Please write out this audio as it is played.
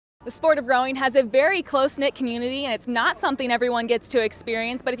The sport of rowing has a very close-knit community, and it's not something everyone gets to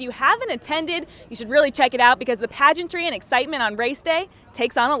experience, but if you haven't attended, you should really check it out because the pageantry and excitement on race day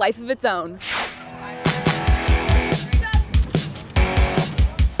takes on a life of its own.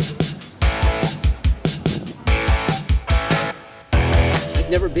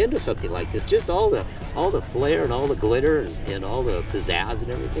 Never been to something like this. Just all the flair and all the glitter and all the pizzazz and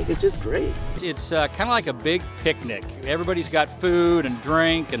everything. It's just great. It's kind of like a big picnic. Everybody's got food and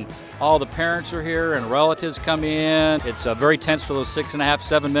drink, and all the parents are here and relatives come in. It's very tense for those 6.5,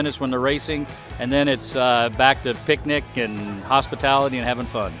 7 minutes when they're racing, and then it's back to picnic and hospitality and having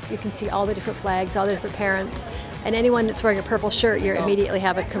fun. You can see all the different flags, all the different parents, and anyone that's wearing a purple shirt you immediately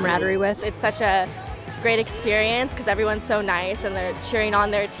have a camaraderie with. It's such a great experience because everyone's so nice and they're cheering on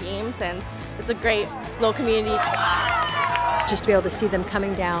their teams, and it's a great little community. Just to be able to see them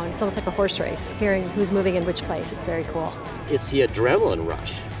coming down, it's almost like a horse race, hearing who's moving in which place. It's very cool. It's the adrenaline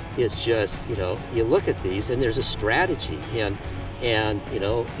rush. It's just, you look at these and there's a strategy and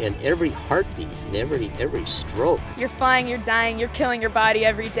every heartbeat and every stroke. You're flying, you're dying, you're killing your body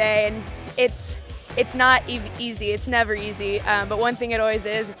every day, and it's not easy, it's never easy, but one thing it always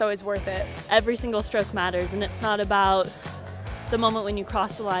is, it's always worth it. Every single stroke matters, and it's not about the moment when you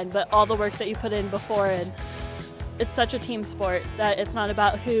cross the line, but all the work that you put in before. And it's such a team sport that it's not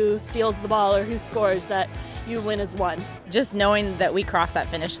about who steals the ball or who scores, that you win as one. Just knowing that we cross that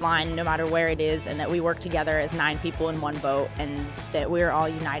finish line no matter where it is, and that we work together as 9 people in one boat, and that we're all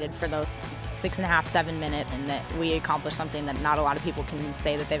united for those 6.5, 7 minutes, and that we accomplished something that not a lot of people can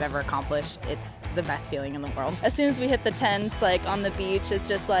say that they've ever accomplished. It's the best feeling in the world. As soon as we hit the tents, like on the beach, it's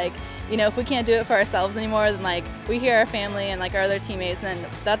just like, if we can't do it for ourselves anymore, then like we hear our family and like our other teammates, and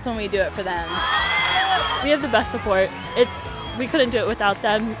that's when we do it for them. We have the best support. We couldn't do it without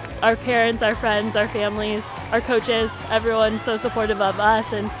them. Our parents, our friends, our families, our coaches, everyone's so supportive of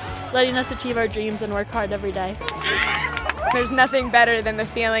us and letting us achieve our dreams and work hard every day. There's nothing better than the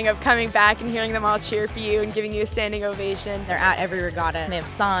feeling of coming back and hearing them all cheer for you and giving you a standing ovation. They're at every regatta, and they have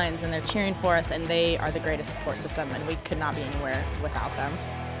signs, and they're cheering for us, and they are the greatest support system, and we could not be anywhere without them.